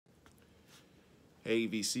Hey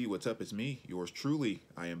VC, what's up? It's me, yours truly.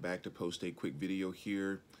 I am back to post a quick video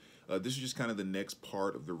here. This is just kind of the next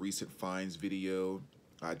part of the recent finds video.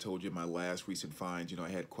 I told you in my last recent finds, I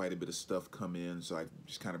had quite a bit of stuff come in, so I'm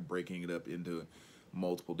just kind of breaking it up into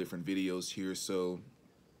multiple different videos here. So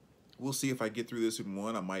we'll see if I get through this in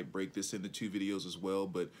one. I might break this into two videos as well,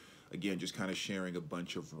 but again, just kind of sharing a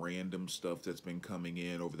bunch of random stuff that's been coming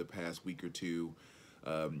in over the past week or two.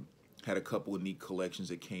 Um, had a couple of neat collections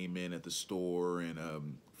that came in at the store and a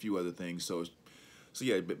few other things. So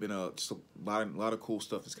yeah, been just a lot of cool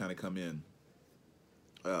stuff that's kind of come in.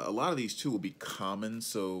 A lot of these too will be common,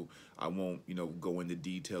 so I won't go into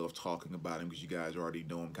detail of talking about them because you guys already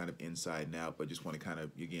know them kind of inside and out. But just want to kind of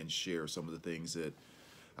again share some of the things that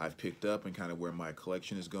I've picked up and kind of where my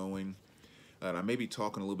collection is going. And I may be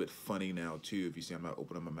talking a little bit funny now too. If you see I'm not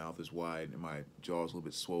opening my mouth as wide and my jaw's a little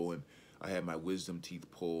bit swollen. I had my wisdom teeth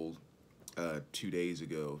pulled 2 days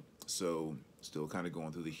ago, so still kind of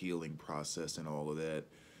going through the healing process and all of that.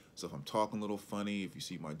 So if I'm talking a little funny, if you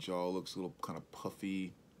see my jaw looks a little kind of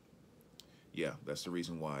puffy, yeah, that's the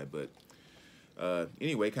reason why. But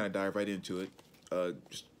anyway, kind of dive right into it.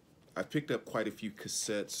 Just I picked up quite a few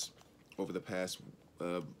cassettes over the past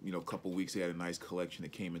couple weeks. They had a nice collection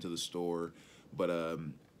that came into the store, but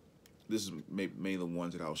this is mainly the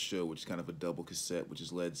ones that I'll show, which is kind of a double cassette, which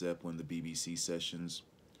is Led Zeppelin, the BBC sessions.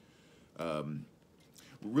 Um,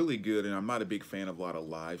 Really good, and I'm not a big fan of a lot of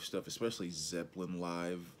live stuff, especially Zeppelin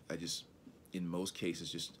live. In most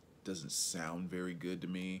cases, just doesn't sound very good to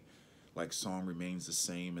me. Like song remains the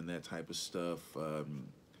same and that type of stuff.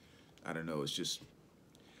 I don't know. It's just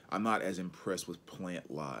I'm not as impressed with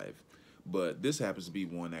Plant live, but this happens to be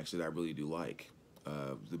one actually that I really do like.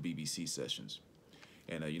 The BBC sessions,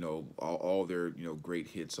 and all their great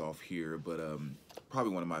hits off here. But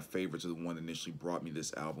probably one of my favorites, or the one that initially brought me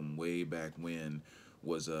this album way back when,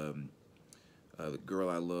 was The Girl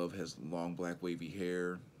I Love Has Long Black Wavy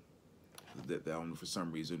Hair. That one, for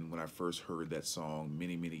some reason, when I first heard that song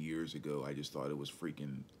many years ago, I just thought it was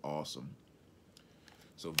freaking awesome.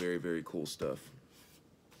 So very cool stuff.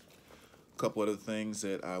 A couple other things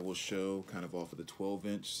that I will show kind of off of the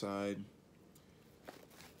 12-inch side.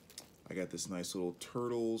 I got this nice little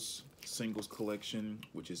Turtles singles collection,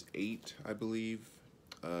 which is 8, I believe.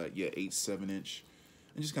 Yeah, 8 7-inch.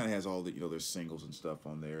 And just kind of has all the, there's singles and stuff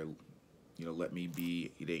on there. Let Me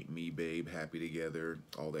Be, It Ain't Me, Babe, Happy Together,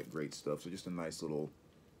 all that great stuff. So just a nice little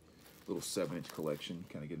 7-inch collection.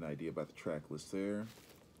 Kind of get an idea about the track list there.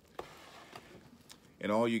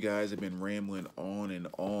 And all you guys have been rambling on and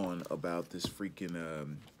on about this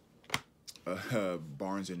freaking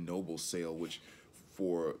Barnes and Noble sale, which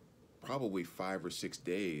for probably 5 or 6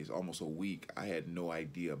 days, almost a week, I had no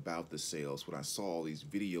idea about the sales. When I saw all these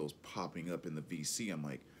videos popping up in the VC, I'm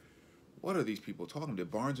like, what are these people talking about? Did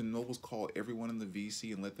Barnes and Nobles call everyone in the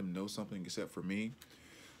VC and let them know something except for me?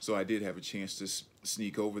 So I did have a chance to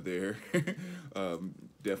sneak over there.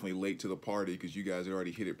 Definitely late to the party because you guys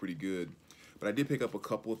already hit it pretty good. But I did pick up a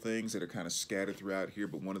couple of things that are kind of scattered throughout here.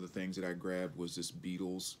 But one of the things that I grabbed was this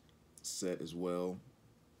Beatles set as well.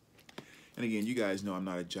 And again, you guys know I'm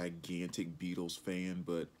not a gigantic Beatles fan,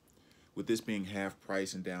 but with this being half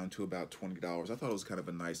price and down to about $20, I thought it was kind of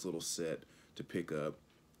a nice little set to pick up.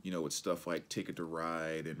 With stuff like Ticket to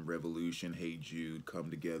Ride and Revolution, Hey Jude, Come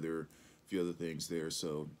Together, a few other things there.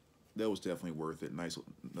 So that was definitely worth it. Nice,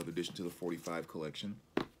 another addition to the 45 collection.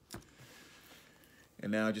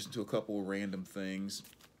 And now just into a couple of random things.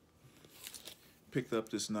 Picked up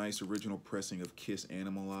this nice original pressing of Kiss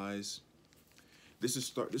Animalize. This is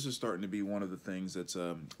starting to be one of the things that's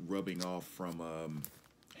rubbing off from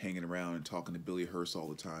hanging around and talking to Billy Hurst all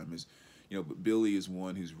the time. But Billy is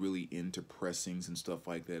one who's really into pressings and stuff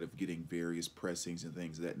like that, of getting various pressings and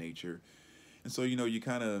things of that nature. And so you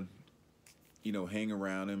kind of hang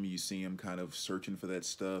around him, you see him kind of searching for that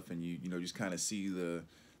stuff, and you just kind of see the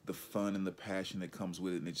fun and the passion that comes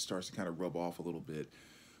with it, and it just starts to kind of rub off a little bit.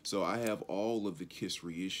 So I have all of the Kiss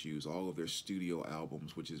reissues, all of their studio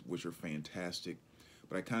albums, which are fantastic.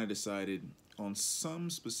 But I kind of decided on some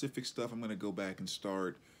specific stuff I'm going to go back and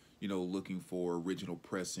start, looking for original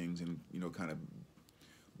pressings and, kind of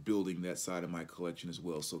building that side of my collection as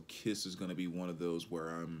well. So Kiss is going to be one of those where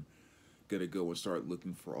I'm going to go and start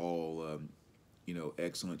looking for all,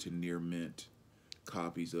 excellent to near mint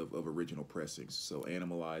copies of original pressings. So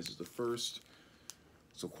Animalize is the first.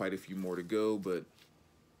 So quite a few more to go, but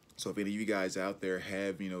so if any of you guys out there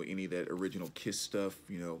have, any of that original Kiss stuff,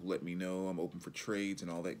 let me know. I'm open for trades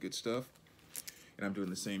and all that good stuff. And I'm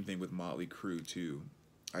doing the same thing with Motley Crue too.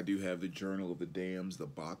 I do have the Journal of the Damned, the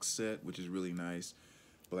box set, which is really nice.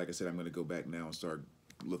 But like I said, I'm going to go back now and start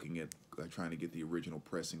looking at trying to get the original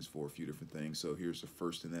pressings for a few different things. So here's the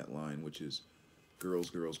first in that line, which is Girls,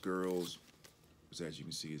 Girls, Girls, which, as you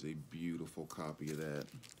can see, is a beautiful copy of that.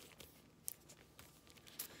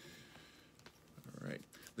 All right.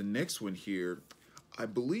 The next one here, I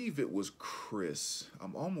believe it was Chris.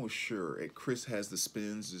 I'm almost sure. Chris Has the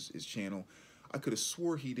Spins, his channel. I could have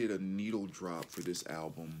swore he did a needle drop for this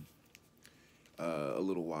album a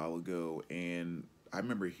little while ago, and I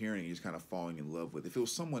remember hearing it, just kind of falling in love with it. If it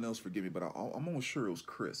was someone else, forgive me, but I'm almost sure it was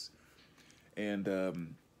Chris.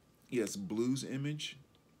 And yes, Blues Image.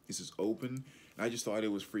 This is open. And I just thought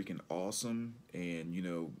it was freaking awesome. And, you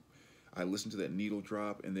know, I listened to that needle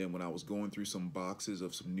drop, and then when I was going through some boxes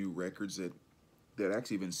of some new records that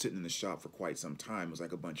actually been sitting in the shop for quite some time, it was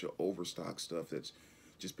like a bunch of overstock stuff that's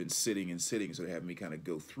just been sitting and sitting, so they had me kind of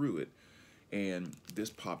go through it. And this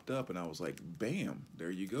popped up, and I was like, bam,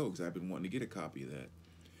 there you go, because I've been wanting to get a copy of that.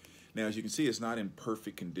 Now, as you can see, it's not in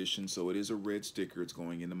perfect condition, so it is a red sticker. It's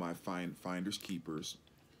going into my Finders Keepers,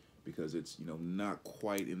 because it's, you know, not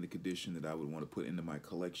quite in the condition that I would want to put into my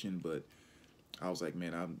collection. But I was like,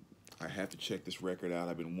 man, I have to check this record out.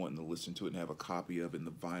 I've been wanting to listen to it and have a copy of it, and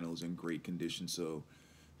the vinyl is in great condition, so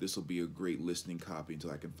this will be a great listening copy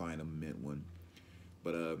until I can find a mint one.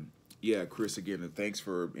 But yeah, Chris, again, thanks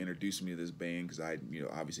for introducing me to this band, because I, you know,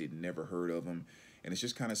 obviously had never heard of them, and it's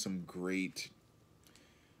just kind of some great,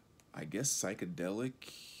 I guess, psychedelic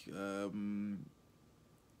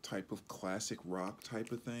type of classic rock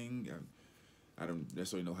type of thing. I don't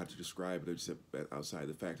necessarily know how to describe it, except outside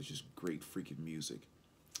the fact it's just great freaking music.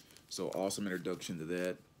 So awesome introduction to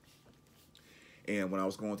that. And when I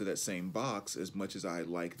was going through that same box, as much as I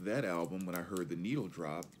liked that album, when I heard the needle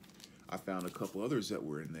drop, I found a couple others that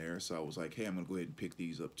were in there. So I was like, hey, I'm going to go ahead and pick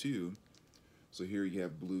these up too. So here you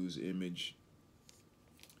have Blues Image.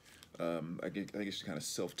 I think it's kind of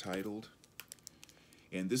self-titled.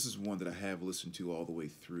 And this is one that I have listened to all the way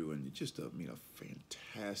through, and it's just a, you know,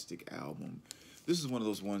 fantastic album. This is one of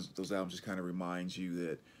those albums just kind of reminds you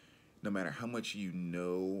that no matter how much you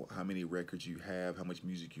know, how many records you have, how much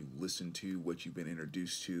music you listen to, what you've been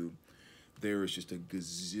introduced to, there is just a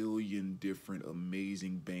gazillion different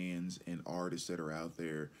amazing bands and artists that are out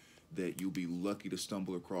there that you'll be lucky to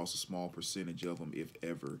stumble across a small percentage of them, if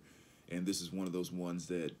ever. And this is one of those ones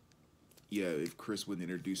that, yeah, if Chris wouldn't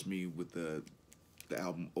introduce me with the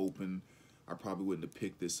album Open, I probably wouldn't have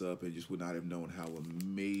picked this up and just would not have known how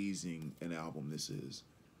amazing an album this is.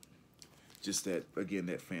 Just that, again,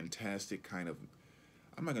 that fantastic kind of,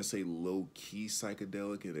 I'm not going to say low-key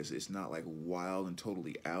psychedelic, and it's not like wild and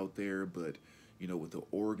totally out there, but, you know, with the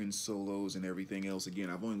organ solos and everything else. Again,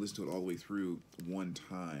 I've only listened to it all the way through one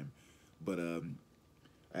time, but I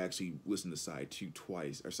actually listened to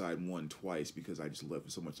side one twice, because I just loved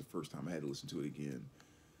it so much the first time I had to listen to it again.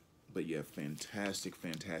 But yeah, fantastic,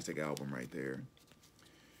 fantastic album right there.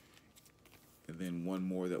 And then one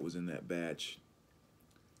more that was in that batch,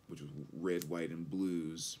 which was Red, White, and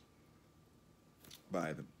Blues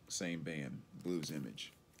by the same band, Blues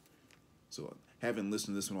Image. So haven't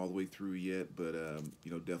listened to this one all the way through yet, but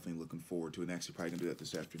you know, definitely looking forward to it. And actually probably gonna do that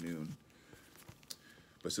this afternoon.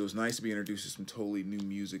 But so it was nice to be introduced to some totally new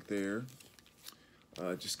music there.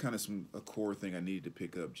 Just kind of a core thing I needed to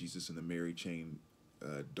pick up, Jesus and the Mary Chain,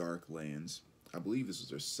 Dark Lands. I believe this was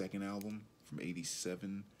their second album from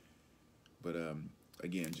 '87. But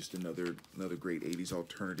again, just another great '80s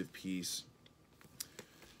alternative piece.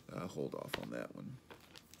 Hold off on that one.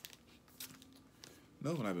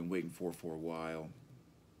 Another one I've been waiting for a while,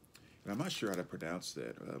 and I'm not sure how to pronounce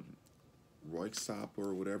that. Roixop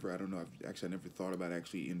or whatever. I don't know. I never thought about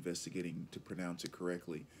actually investigating to pronounce it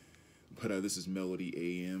correctly. But this is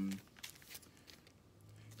Melody AM.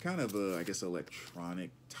 Kind of a, I guess, electronic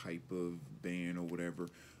type of band or whatever.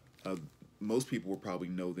 Most people will probably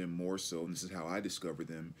know them more so, and this is how I discovered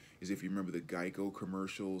them, is if you remember the Geico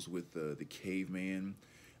commercials with the caveman,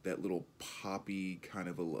 that little poppy kind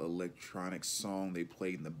of electronic song they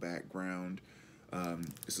played in the background.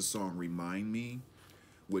 It's the song Remind Me,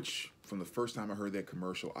 which from the first time I heard that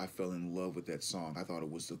commercial, I fell in love with that song. I thought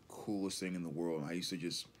it was the coolest thing in the world. I used to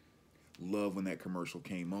just love when that commercial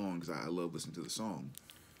came on, because I love listening to the song.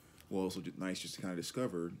 Well, also nice just to kind of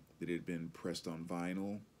discover that it had been pressed on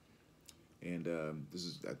vinyl. And this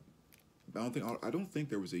is, I don't think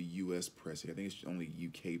there was a U.S. pressing. I think it's only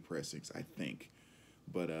U.K. pressings, I think.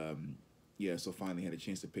 But yeah, so finally had a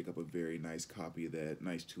chance to pick up a very nice copy of that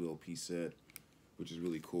nice 2 LP set, which is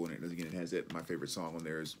really cool. And again, it has that, my favorite song on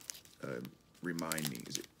there is Remind Me.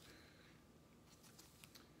 Is it?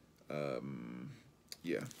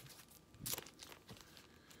 Yeah.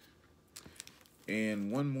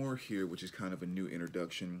 And one more here, which is kind of a new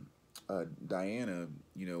introduction. Diana,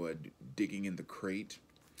 digging in the crate.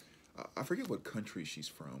 I forget what country she's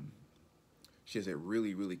from. She has that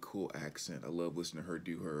really, really cool accent. I love listening to her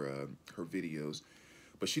do her videos.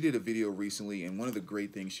 But she did a video recently, and one of the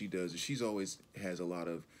great things she does is she's always has a lot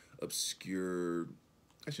of obscure,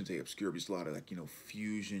 I shouldn't say obscure, but just a lot of like,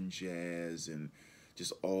 fusion jazz and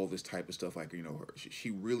just all this type of stuff. Like,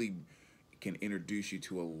 she really can introduce you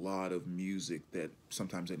to a lot of music that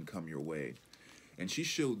sometimes doesn't come your way. And she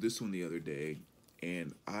showed this one the other day,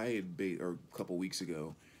 and or a couple weeks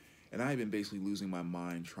ago, and I had been basically losing my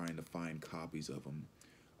mind trying to find copies of them.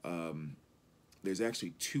 There's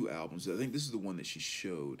actually two albums. I think this is the one that she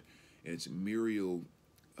showed, and it's Muriel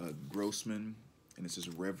Grossman, and it says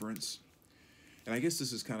Reverence. And I guess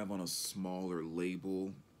this is kind of on a smaller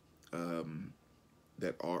label,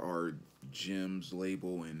 that RR Gems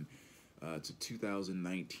label, and it's a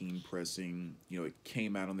 2019 pressing. It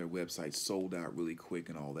came out on their website, sold out really quick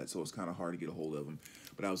and all that, so it's kind of hard to get a hold of them.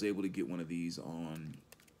 But I was able to get one of these on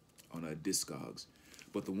Discogs.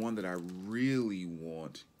 But the one that I really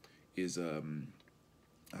want is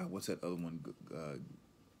what's that other one? Oh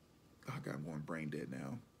God, I'm going brain dead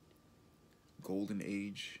now. Golden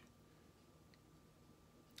Age.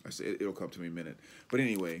 I say it'll come to me in a minute. But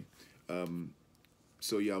anyway,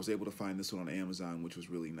 so yeah, I was able to find this one on Amazon, which was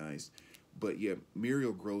really nice. But yeah,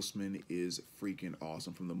 Muriel Grossman is freaking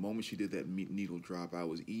awesome. From the moment she did that needle drop, I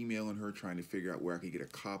was emailing her trying to figure out where I could get a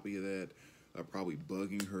copy of that. Probably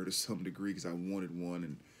bugging her to some degree because I wanted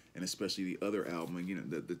one, and especially the other album.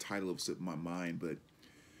 And the title of slipped my mind, but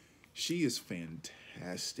she is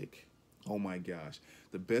fantastic. Oh my gosh.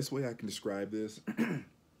 The best way I can describe this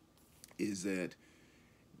is that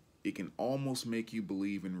it can almost make you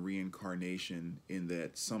believe in reincarnation, in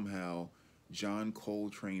that somehow John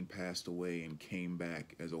Coltrane passed away and came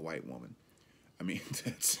back as a white woman. I mean,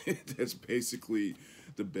 that's basically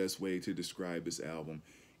the best way to describe this album.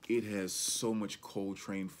 It has so much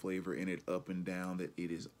Coltrane flavor in it, up and down, that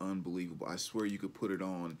it is unbelievable. I swear you could put it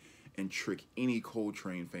on and trick any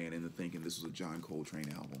Coltrane fan into thinking this was a John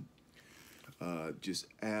Coltrane album. Just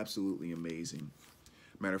absolutely amazing.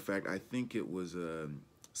 Matter of fact, I think it was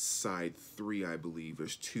side 3, I believe.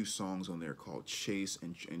 There's 2 songs on there called Chase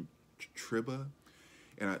and Triba.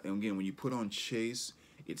 And again, when you put on Chase,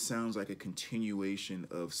 it sounds like a continuation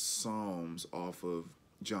of Psalms off of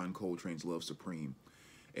John Coltrane's Love Supreme.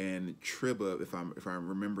 And Triba, if I'm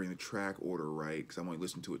remembering the track order right, because I only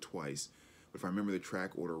listened to it twice, but if I remember the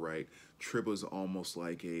track order right, Triba's almost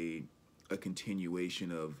like a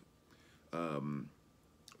continuation of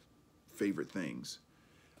Favorite Things.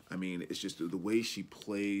 I mean, it's just the way she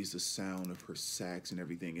plays, the sound of her sax and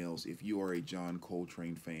everything else. If you are a John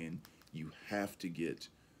Coltrane fan, you have to get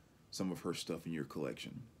some of her stuff in your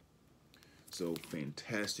collection. So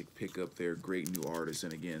fantastic pickup there, great new artist.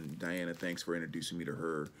 And again, Diana, thanks for introducing me to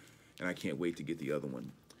her. And I can't wait to get the other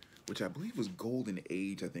one, which I believe was Golden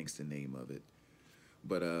Age, I think is the name of it.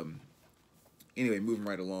 But anyway, moving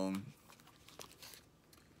right along.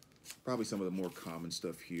 Probably some of the more common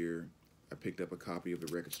stuff here. I picked up a copy of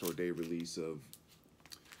the Record Store Day release of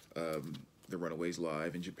The Runaways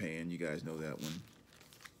Live in Japan. You guys know that one.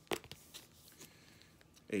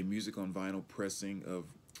 A music on vinyl pressing of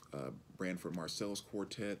Branford Marsalis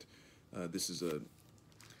Quartet. This is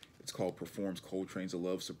it's called Performs Coltrane's A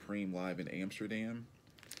Love Supreme live in Amsterdam.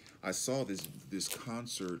 I saw this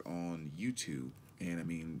concert on YouTube, and I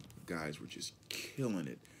mean, guys were just killing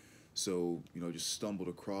it. So, just stumbled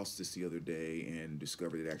across this the other day and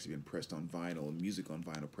discovered it actually been pressed on vinyl, and music on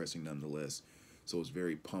vinyl pressing nonetheless. So I was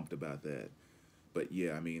very pumped about that. But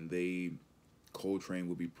yeah, I mean, Coltrane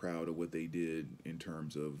would be proud of what they did in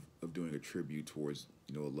terms of doing a tribute towards,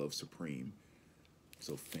 A Love Supreme.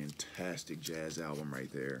 So fantastic jazz album right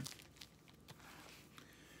there.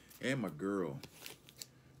 And my girl,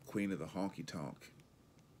 Queen of the Honky Tonk.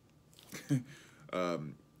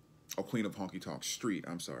 Queen of Honky Tonk Street,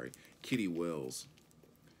 I'm sorry. Kitty Wells.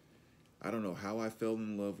 I don't know how I fell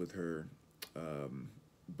in love with her,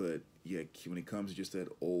 but yeah, when it comes to just that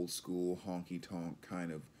old school honky tonk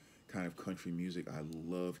kind of country music, I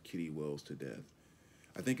love Kitty Wells to death.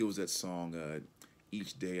 I think it was that song,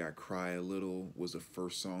 Each Day I Cry a Little, was the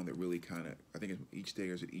first song that really I think it's Each Day,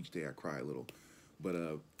 or is it Each Day I Cry a Little? But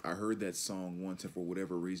I heard that song once, and for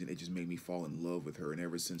whatever reason, it just made me fall in love with her. And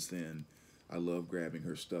ever since then, I love grabbing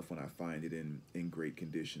her stuff when I find it in great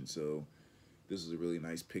condition. So this is a really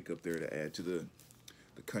nice pickup there to add to the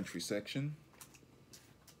country section.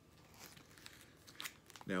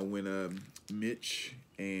 Now, when Mitch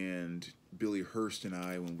and Billy Hurst and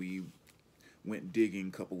I, when we went digging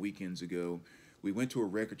a couple weekends ago, we went to a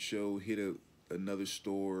record show, hit another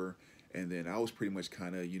store, and then I was pretty much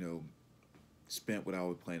kind of, spent what I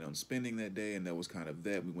was planning on spending that day, and that was kind of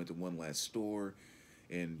that. We went to one last store,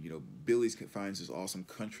 and you know, Billy's finds this awesome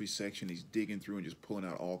country section. He's digging through and just pulling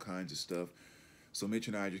out all kinds of stuff. So Mitch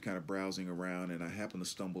and I are just kind of browsing around, and I happened to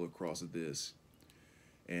stumble across this,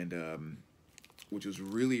 and which was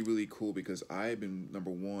really, really cool because I have been, number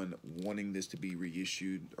one, wanting this to be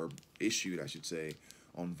reissued, or issued, I should say,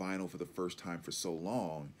 on vinyl for the first time for so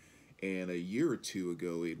long. And a year or two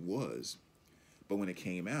ago it was. But when it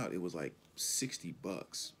came out, it was like 60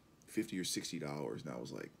 bucks, $50 or $60. And I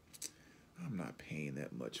was like, I'm not paying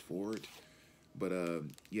that much for it. But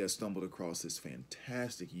yeah, stumbled across this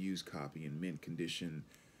fantastic used copy in mint condition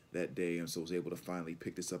that day. And so I was able to finally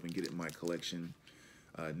pick this up and get it in my collection.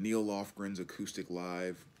 Neil Lofgren's Acoustic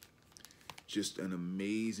Live, just an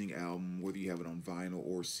amazing album, whether you have it on vinyl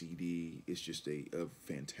or CD. It's just a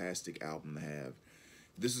fantastic album to have.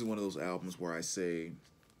 This is one of those albums where I say,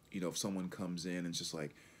 you know, if someone comes in and it's just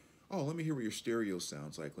like, oh, let me hear what your stereo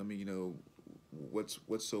sounds like. Let me, you know, what's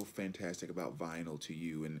so fantastic about vinyl to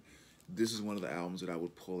you. And this is one of the albums that I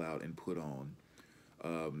would pull out and put on.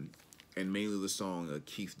 And mainly the song,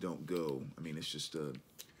 Keith Don't Go. I mean, it's just a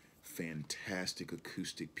fantastic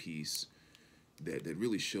acoustic piece that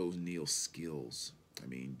really shows Neil's skills. I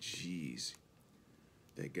mean, geez,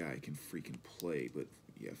 that guy can freaking play. But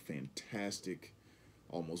yeah, fantastic,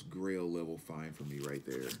 almost Grail level find for me right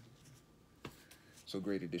there. So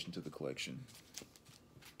great addition to the collection.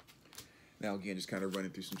 Now again, just kind of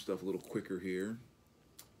running through some stuff a little quicker here.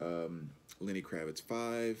 Lenny Kravitz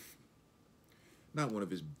 5. Not one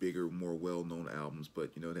of his bigger, more well-known albums, but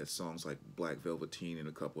you know, it had songs like Black Velveteen and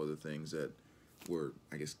a couple other things that were,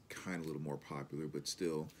 I guess, kind of a little more popular, but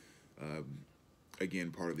still,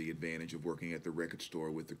 again, part of the advantage of working at the record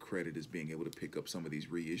store with the credit is being able to pick up some of these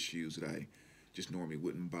reissues that I just normally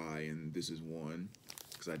wouldn't buy, and this is one,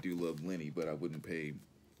 because I do love Lenny, but I wouldn't pay,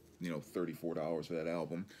 you know, $34 for that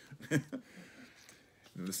album. And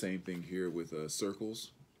the same thing here with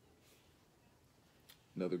Circles.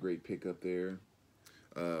 Another great pickup there.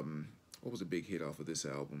 What was a big hit off of this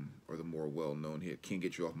album, or the more well-known hit? Can't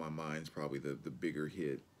Get You Off My Mind is probably the bigger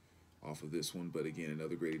hit off of this one, but again,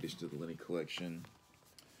 another great addition to the Lenny collection.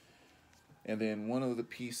 And then one of the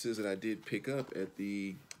pieces that I did pick up at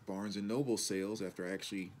the Barnes & Noble sales after I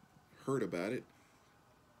actually heard about it,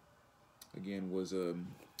 again, was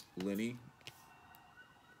Lenny,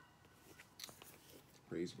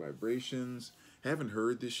 Raised Vibrations. Haven't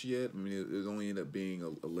heard this yet. I mean, it only ended up being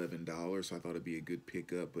 $11, so I thought it'd be a good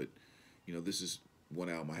pickup. But, you know, this is one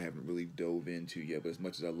album I haven't really dove into yet. But as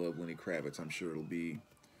much as I love Lenny Kravitz, I'm sure it'll be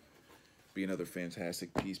another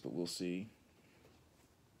fantastic piece, but we'll see.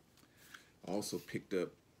 I also picked up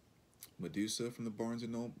Medusa from the Barnes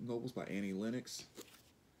 & Nobles by Annie Lennox.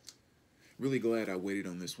 Really glad I waited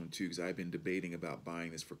on this one, too, because I've been debating about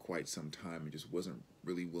buying this for quite some time and just wasn't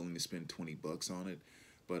really willing to spend 20 bucks on it.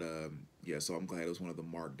 But yeah, so I'm glad it was one of the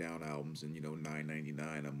marked down albums, and you know, $9.99.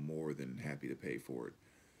 I'm more than happy to pay for it.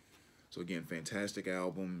 So again, fantastic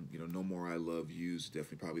album. You know, No More I Love You's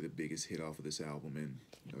definitely probably the biggest hit off of this album, and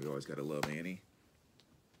you know, you always gotta love Annie.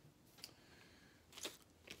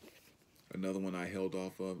 Another one I held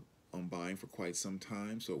off on buying for quite some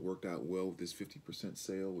time, so it worked out well with this 50%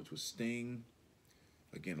 sale, which was Sting.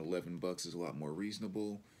 Again, 11 bucks is a lot more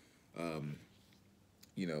reasonable.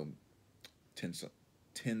 You know,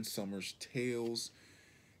 10 Summers Tales.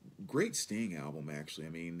 Great Sting album, actually. I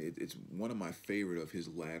mean, it's one of my favorite of his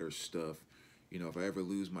latter stuff. You know, If I Ever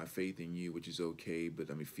Lose My Faith in You, which is okay, but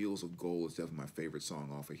I mean, Feels of Gold is definitely my favorite song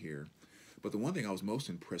off of here. But the one thing I was most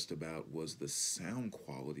impressed about was the sound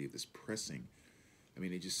quality of this pressing. I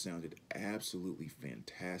mean, it just sounded absolutely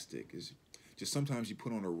fantastic. It's just sometimes you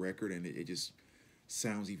put on a record and it just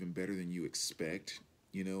sounds even better than you expect,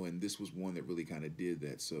 you know, and this was one that really kind of did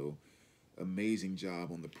that. So amazing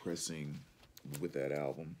job on the pressing with that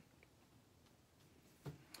album.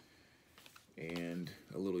 And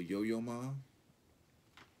a little Yo-Yo Ma.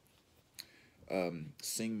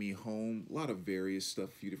 Sing Me Home. A lot of various stuff,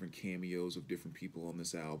 a few different cameos of different people on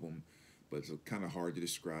this album, but it's kind of hard to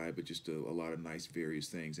describe, but just a lot of nice various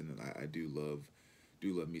things. And I do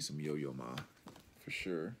love me some Yo-Yo Ma, for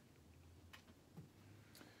sure.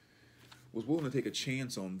 Was willing to take a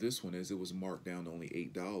chance on this one as it was marked down to only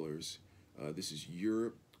 $8. This is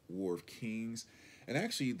Europe, War of Kings. And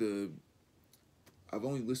actually, I've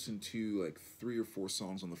only listened to like 3 or 4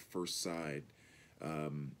 songs on the first side.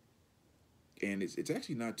 And it's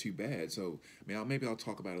actually not too bad. So, I mean, maybe I'll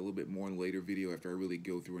talk about it a little bit more in a later video after I really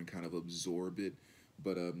go through and kind of absorb it.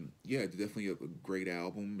 But, yeah, it's definitely a great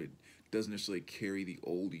album. It doesn't necessarily carry the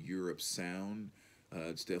old Europe sound.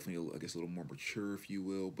 It's definitely, I guess, a little more mature, if you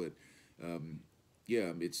will. But,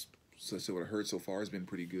 yeah, it's so what I heard so far has been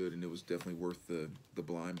pretty good, and it was definitely worth the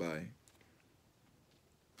blind buy.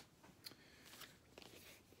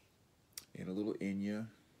 And a little Enya.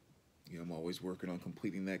 You know, I'm always working on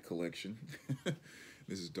completing that collection.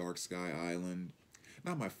 This is Dark Sky Island.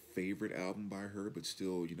 Not my favorite album by her, but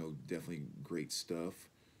still, you know, definitely great stuff.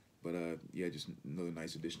 But yeah, just another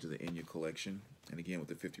nice addition to the Enya collection. And again, with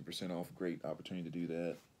the 50% off, great opportunity to do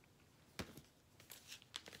that.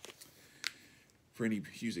 For any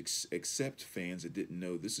huge Accept fans that didn't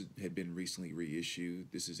know, had been recently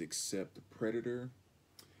reissued. This is Accept Predator.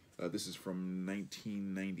 This is from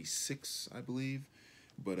 1996, I believe.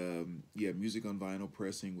 But yeah, music on vinyl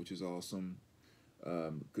pressing, which is awesome.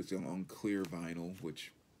 Because on clear vinyl,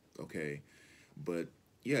 which, okay. But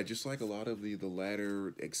yeah, just like a lot of the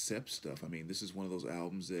latter Accept stuff. I mean, this is one of those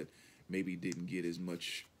albums that maybe didn't get as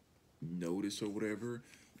much notice or whatever.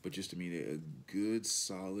 But just, I mean, a good,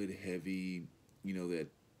 solid, heavy, you know,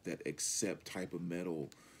 that Accept type of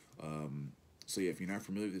metal. So yeah, if you're not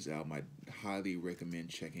familiar with this album, I highly recommend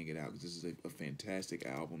checking it out, because this is a fantastic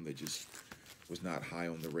album that just was not high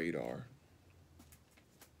on the radar.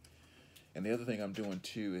 And the other thing I'm doing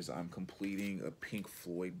too is I'm completing a Pink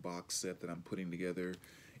Floyd box set that I'm putting together,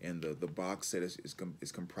 and the box set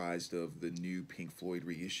is comprised of the new Pink Floyd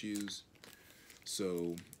reissues.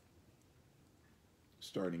 So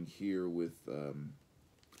starting here with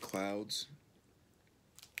Clouds,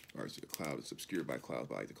 or it's a Cloud, it's Obscured by Clouds,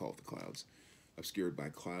 but I like to call it the Clouds. Obscured by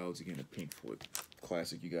Clouds, again, a Pink Floyd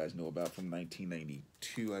classic you guys know about from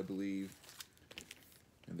 1992, I believe.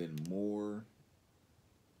 And then More,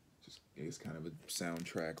 just, it's kind of a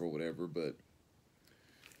soundtrack or whatever, but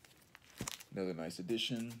another nice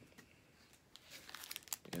addition.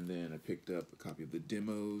 And then I picked up a copy of the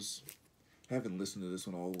demos. Haven't listened to this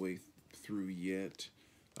one all the way through yet,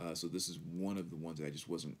 so this is one of the ones that I just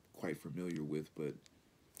wasn't quite familiar with, but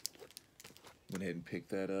went ahead and picked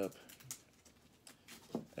that up,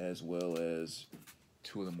 as well as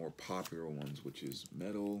two of the more popular ones, which is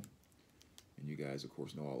Metal, and you guys of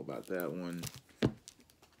course know all about that one,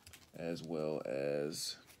 as well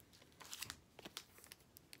as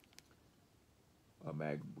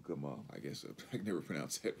Magma. I guess I can never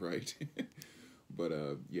pronounce that right. But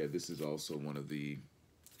yeah, this is also one of the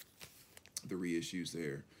reissues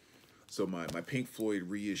there. So my Pink Floyd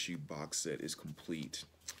reissue box set is complete,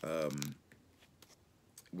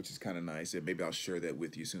 which is kind of nice. And maybe I'll share that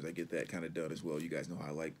with you as soon as I get that kind of done as well. You guys know how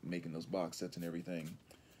I like making those box sets and everything.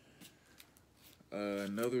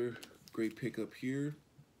 Another great pickup here,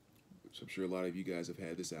 which I'm sure a lot of you guys have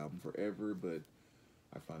had this album forever, but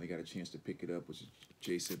I finally got a chance to pick it up, which is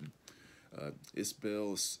Jason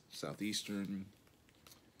Isbell, Southeastern.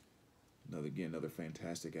 Another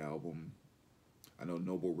fantastic album. I know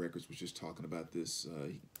Noble Records was just talking about this.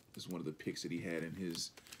 This is one of the picks that he had in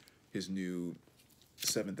his new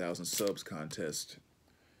 7,000 subs contest.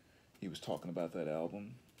 He was talking about that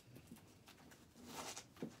album.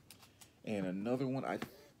 And another one, I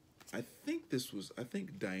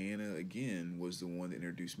think Diana again was the one that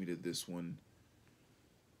introduced me to this one.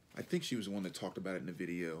 I think she was the one that talked about it in the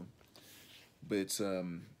video. But it's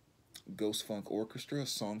Ghost Funk Orchestra, A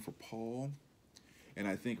Song for Paul. And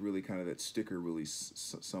I think really kind of that sticker really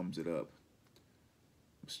sums it up.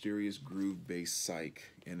 Mysterious groove bass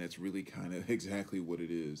psych, and that's really kind of exactly what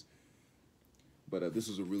it is. But this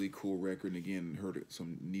was a really cool record, and again, heard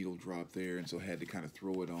some needle drop there, and so had to kind of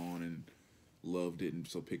throw it on, and loved it, and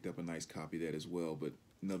so picked up a nice copy of that as well. But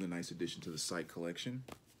another nice addition to the Psych collection.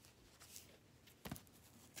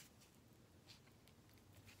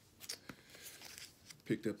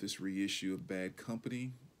 Picked up this reissue of Bad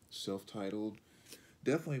Company, self-titled.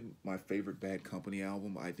 Definitely my favorite Bad Company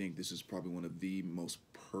album. I think this is probably one of the most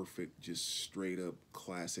perfect, just straight up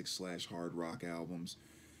classic / hard rock albums.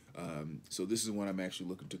 So this is one I'm actually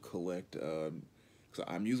looking to collect. So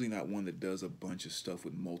I'm usually not one that does a bunch of stuff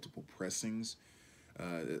with multiple pressings.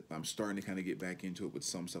 I'm starting to kind of get back into it with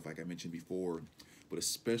some stuff like I mentioned before, but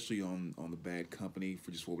especially on the Bad Company,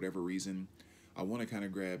 for whatever reason, I want to kind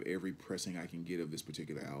of grab every pressing I can get of this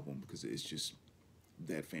particular album because it's just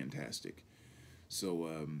that fantastic.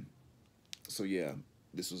 So, so yeah,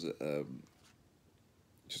 this was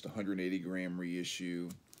just a 180 gram reissue.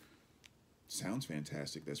 Sounds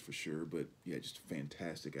fantastic, that's for sure. But yeah, just a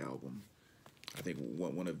fantastic album. I think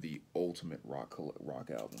one of the ultimate rock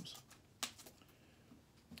albums.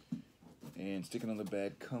 And sticking on the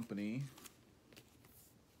Bad Company,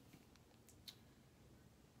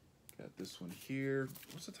 got this one here.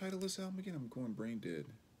 What's the title of this album again? I'm going brain dead.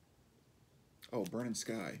 Oh, Burning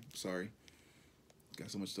Sky. Sorry. Got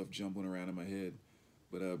so much stuff jumbling around in my head.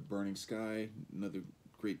 But Burning Sky, another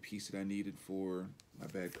great piece that I needed for my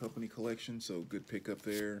Bad Company collection, so good pickup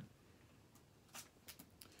there.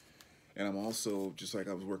 And I'm also, just like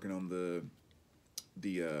I was working on the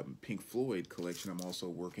Pink Floyd collection, I'm also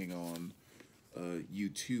working on a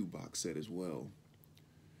U2 box set as well.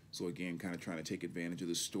 So again, kind of trying to take advantage of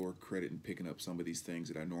the store credit and picking up some of these things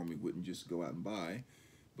that I normally wouldn't just go out and buy.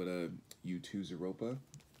 But U2 Zeropa,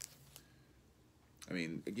 I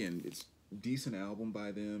mean, again, it's a decent album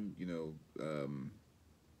by them. You know,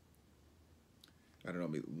 I don't know, I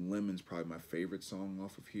mean, Lemon's probably my favorite song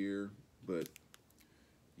off of here. But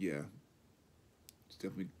yeah, it's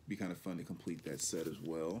definitely be kind of fun to complete that set as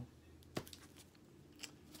well.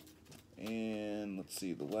 And let's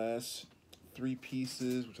see, the last 3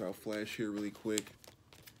 pieces, which I'll flash here really quick.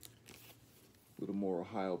 A little more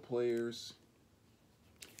Ohio Players.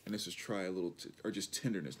 And this is Try a Little, or just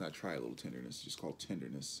Tenderness, not Try a Little Tenderness, it's just called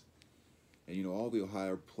Tenderness. And you know, all the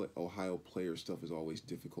Ohio Player stuff is always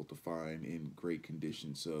difficult to find in great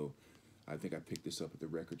condition. So I think I picked this up at the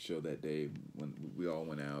record show that day when we all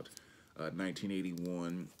went out.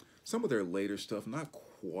 1981. Some of their later stuff, not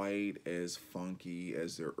quite as funky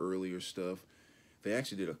as their earlier stuff. They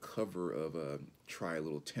actually did a cover of Try a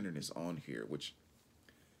Little Tenderness on here, which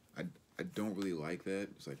I don't really like that.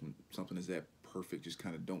 It's like when something is that perfect, just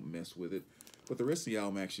kind of don't mess with it. But the rest of the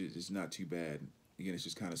album actually is not too bad. Again, it's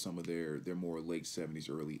just kind of some of their more late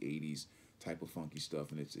 70s, early 80s type of funky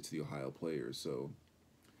stuff, and it's the Ohio Players. So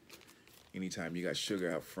anytime you got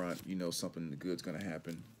sugar out front, you know something good's gonna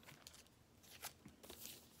happen.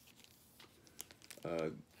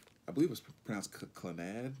 I believe it was pronounced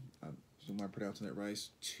Clannad. Am I pronouncing that right?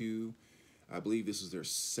 2. I believe this is their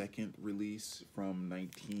second release from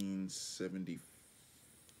 1974.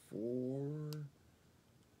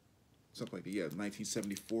 Something like that. Yeah,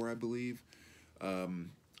 1974, I believe.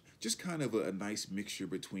 Just kind of a nice mixture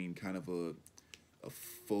between kind of a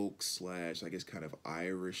folk slash, I guess, kind of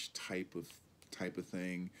Irish type of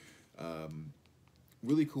thing.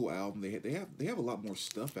 Really cool album. They have a lot more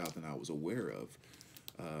stuff out than I was aware of.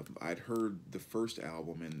 I'd heard the first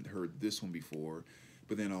album and heard this one before,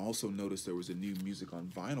 but then I also noticed there was a new music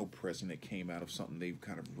on vinyl pressing that came out of something they've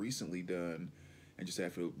kind of recently done, and just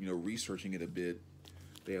after, you know, researching it a bit,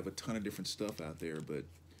 they have a ton of different stuff out there. But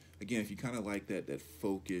again, if you kind of like that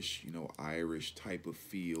folkish, you know, Irish type of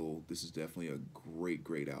feel, this is definitely a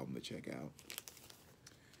great album to check out.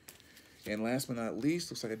 And last but not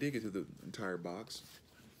least, looks like I did get through the entire box.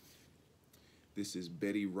 This is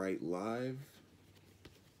Betty Wright Live.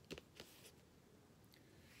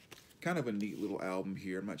 Kind of a neat little album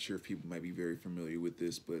here. I'm not sure if people might be very familiar with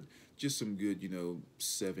this, but just some good, you know,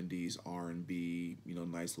 70s R&B, you know,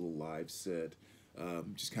 nice little live set.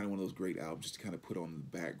 Just kind of one of those great albums just to kind of put on the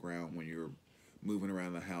background when you're moving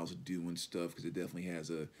around the house doing stuff, because it definitely has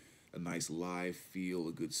a nice live feel,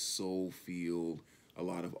 a good soul feel, a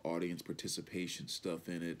lot of audience participation stuff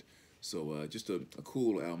in it. So just a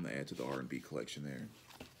cool album to add to the R&B collection there.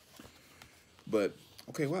 But,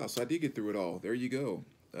 okay, wow, so I did get through it all. There you go.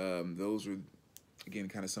 Those are, again,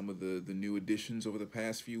 kind of some of the new additions over the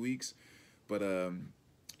past few weeks. But,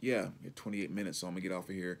 yeah, 28 minutes, so I'm going to get off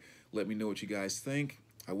of here. Let me know what you guys think.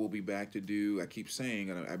 I will be back to do, I keep saying,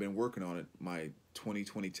 and I've been working on it, my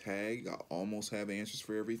 2020 tag. I almost have answers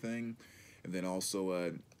for everything. And then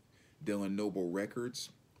also Dylan Noble Records.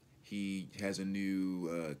 He has a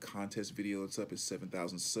new contest video that's up at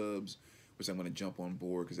 7,000 subs, which I'm going to jump on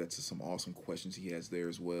board because that's some awesome questions he has there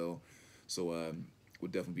as well. So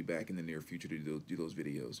we'll definitely be back in the near future to do those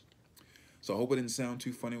videos. So I hope it didn't sound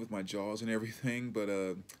too funny with my jaws and everything, but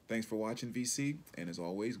thanks for watching, VC, and as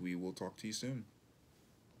always, we will talk to you soon.